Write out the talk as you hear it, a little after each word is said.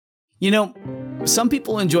You know, some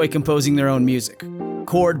people enjoy composing their own music,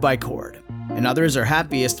 chord by chord, and others are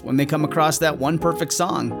happiest when they come across that one perfect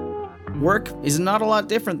song. Work is not a lot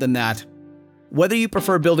different than that. Whether you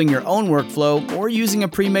prefer building your own workflow or using a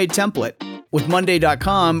pre-made template, with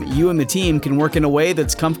Monday.com, you and the team can work in a way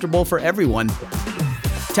that's comfortable for everyone.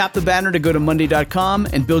 Tap the banner to go to Monday.com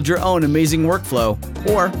and build your own amazing workflow,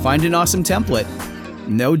 or find an awesome template.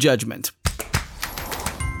 No judgment.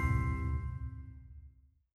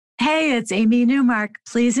 Hey, it's Amy Newmark.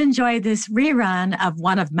 Please enjoy this rerun of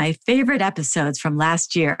one of my favorite episodes from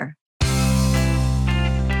last year.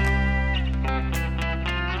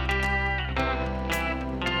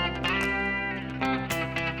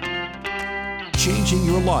 Changing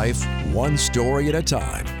your life one story at a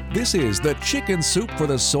time. This is the Chicken Soup for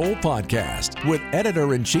the Soul podcast with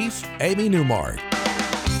Editor-in-Chief Amy Newmark.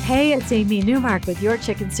 Hey, it's Amy Newmark with your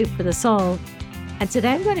Chicken Soup for the Soul. And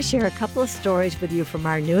today I'm going to share a couple of stories with you from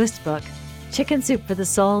our newest book, Chicken Soup for the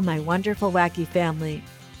Soul, My Wonderful Wacky Family.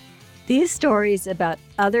 These stories about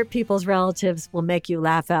other people's relatives will make you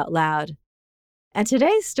laugh out loud. And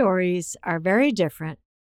today's stories are very different,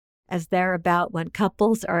 as they're about when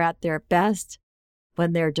couples are at their best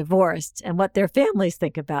when they're divorced and what their families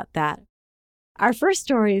think about that. Our first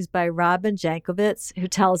story is by Robin Jankovitz, who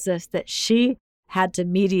tells us that she had to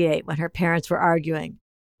mediate when her parents were arguing.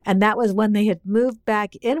 And that was when they had moved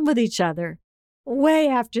back in with each other way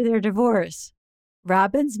after their divorce.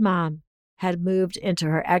 Robin's mom had moved into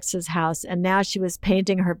her ex's house, and now she was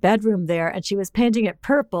painting her bedroom there, and she was painting it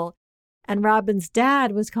purple. And Robin's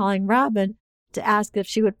dad was calling Robin to ask if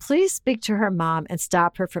she would please speak to her mom and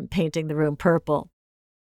stop her from painting the room purple.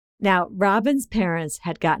 Now, Robin's parents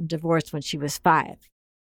had gotten divorced when she was 5,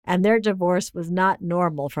 and their divorce was not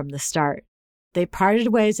normal from the start. They parted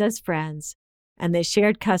ways as friends, and they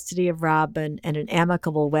shared custody of Robin in an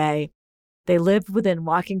amicable way. They lived within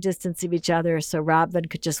walking distance of each other, so Robin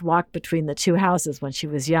could just walk between the two houses when she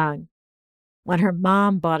was young. When her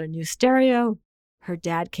mom bought a new stereo, her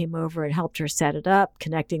dad came over and helped her set it up,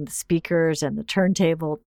 connecting the speakers and the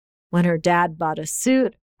turntable. When her dad bought a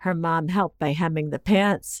suit, her mom helped by hemming the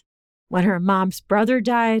pants. When her mom's brother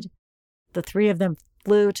died, the three of them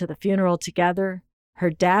flew to the funeral together. Her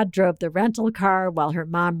dad drove the rental car while her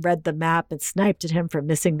mom read the map and sniped at him for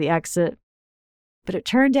missing the exit. But it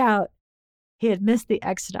turned out he had missed the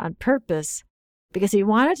exit on purpose because he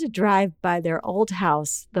wanted to drive by their old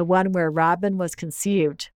house, the one where Robin was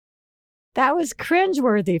conceived. That was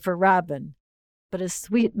cringeworthy for Robin, but a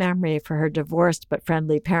sweet memory for her divorced but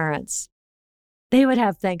friendly parents. They would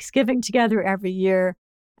have Thanksgiving together every year,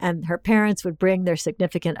 and her parents would bring their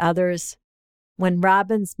significant others. When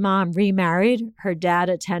Robin's mom remarried, her dad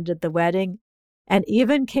attended the wedding and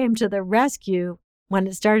even came to the rescue when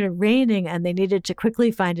it started raining and they needed to quickly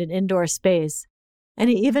find an indoor space. And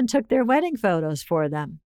he even took their wedding photos for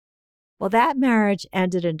them. Well, that marriage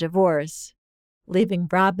ended in divorce, leaving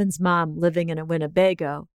Robin's mom living in a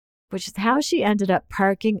Winnebago, which is how she ended up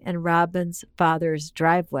parking in Robin's father's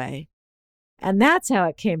driveway. And that's how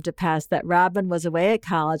it came to pass that Robin was away at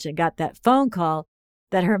college and got that phone call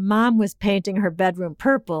that her mom was painting her bedroom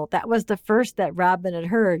purple. That was the first that Robin had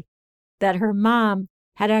heard, that her mom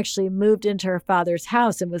had actually moved into her father's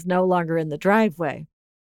house and was no longer in the driveway.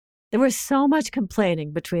 There was so much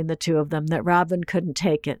complaining between the two of them that Robin couldn't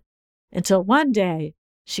take it, until one day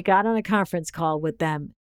she got on a conference call with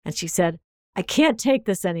them and she said, "I can't take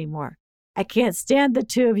this anymore. I can't stand the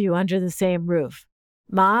two of you under the same roof.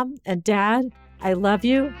 Mom and Dad, I love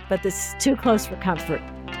you, but this is too close for comfort.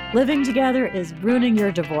 Living together is ruining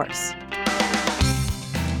your divorce."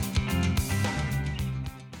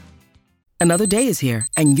 Another day is here,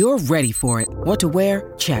 and you're ready for it. What to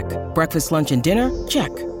wear? Check. Breakfast, lunch, and dinner?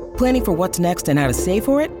 Check. Planning for what's next and how to save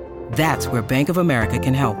for it? That's where Bank of America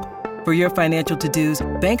can help. For your financial to-dos,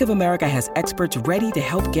 Bank of America has experts ready to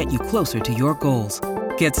help get you closer to your goals.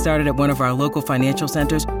 Get started at one of our local financial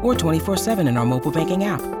centers or 24/7 in our mobile banking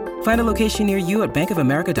app. Find a location near you at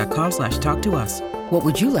bankofamerica.com/talktous. What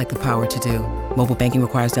would you like the power to do? Mobile banking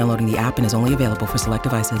requires downloading the app and is only available for select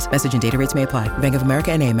devices. Message and data rates may apply. Bank of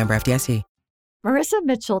America N.A., member FDIC. Marissa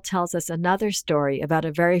Mitchell tells us another story about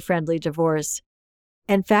a very friendly divorce.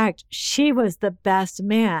 In fact, she was the best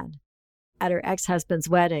man at her ex-husband's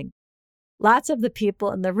wedding. Lots of the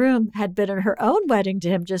people in the room had been at her own wedding to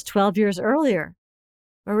him just 12 years earlier.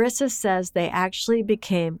 Marissa says they actually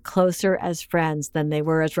became closer as friends than they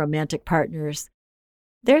were as romantic partners.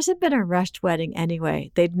 Theirs had been a rushed wedding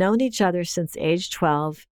anyway. They'd known each other since age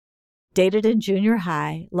 12, dated in junior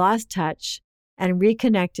high, lost touch, and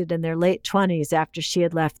reconnected in their late 20s after she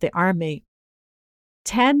had left the Army.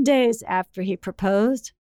 10 days after he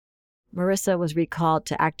proposed, Marissa was recalled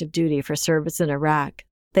to active duty for service in Iraq.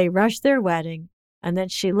 They rushed their wedding, and then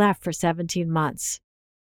she left for 17 months.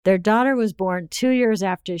 Their daughter was born 2 years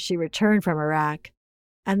after she returned from Iraq,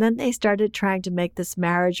 and then they started trying to make this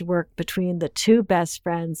marriage work between the two best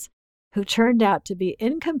friends who turned out to be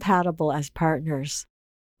incompatible as partners.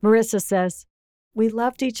 Marissa says, "We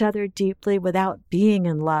loved each other deeply without being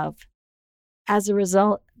in love. As a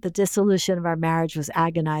result, the dissolution of our marriage was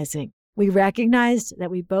agonizing. We recognized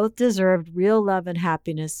that we both deserved real love and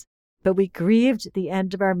happiness, but we grieved the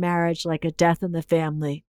end of our marriage like a death in the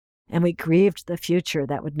family, and we grieved the future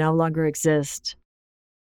that would no longer exist."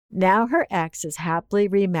 Now her ex is happily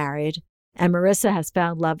remarried, and Marissa has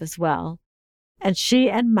found love as well. And she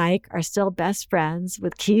and Mike are still best friends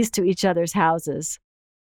with keys to each other's houses.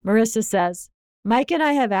 Marissa says, "Mike and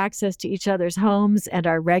I have access to each other's homes and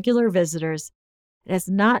are regular visitors. It has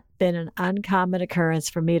not been an uncommon occurrence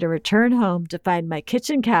for me to return home to find my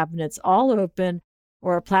kitchen cabinets all open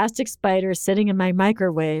or a plastic spider sitting in my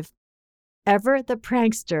microwave. Ever the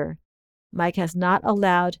prankster, Mike has not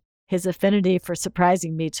allowed his affinity for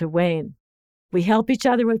surprising me to wane. We help each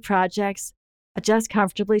other with projects, adjust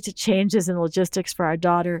comfortably to changes in logistics for our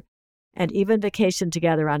daughter, and even vacation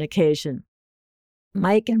together on occasion.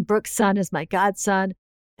 Mike and Brooke's son is my godson,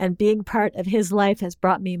 and being part of his life has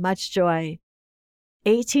brought me much joy.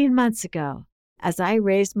 18 months ago, as I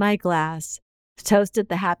raised my glass, toasted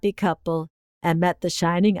the happy couple, and met the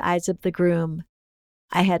shining eyes of the groom,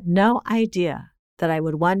 I had no idea that I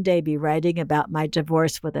would one day be writing about my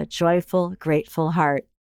divorce with a joyful, grateful heart.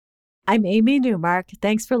 I'm Amy Newmark.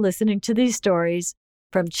 Thanks for listening to these stories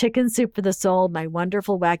from Chicken Soup for the Soul, My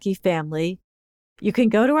Wonderful Wacky Family. You can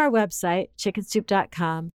go to our website,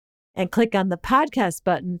 chickensoup.com, and click on the podcast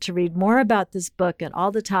button to read more about this book and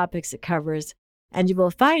all the topics it covers, and you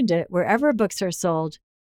will find it wherever books are sold,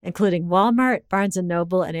 including Walmart, Barnes &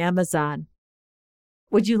 Noble, and Amazon.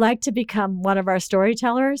 Would you like to become one of our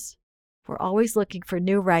storytellers? We're always looking for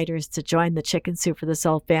new writers to join the Chicken Soup for the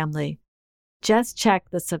Soul family. Just check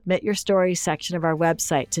the Submit Your Story section of our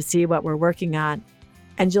website to see what we're working on,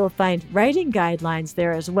 and you'll find writing guidelines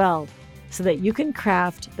there as well, so that you can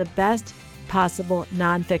craft the best possible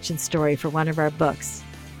nonfiction story for one of our books.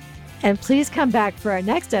 And please come back for our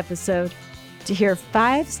next episode to hear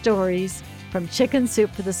 5 stories from Chicken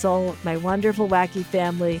Soup for the Soul, My Wonderful Wacky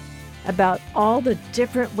Family, about all the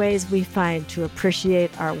different ways we find to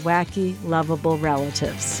appreciate our wacky, lovable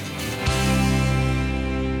relatives.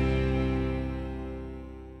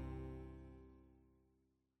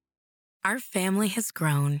 Our family has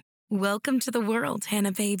grown. Welcome to the world,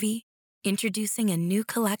 Hannah baby. Introducing a new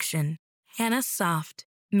collection, Hannah Soft,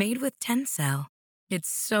 made with Tencel. It's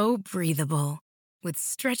so breathable, with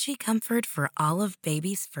stretchy comfort for all of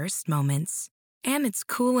baby's first moments. And it's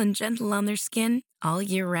cool and gentle on their skin all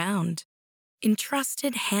year round.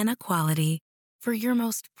 Entrusted Hannah quality for your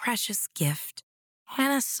most precious gift.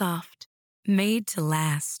 Hannah Soft, made to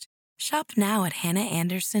last. Shop now at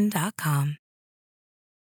hannahanderson.com.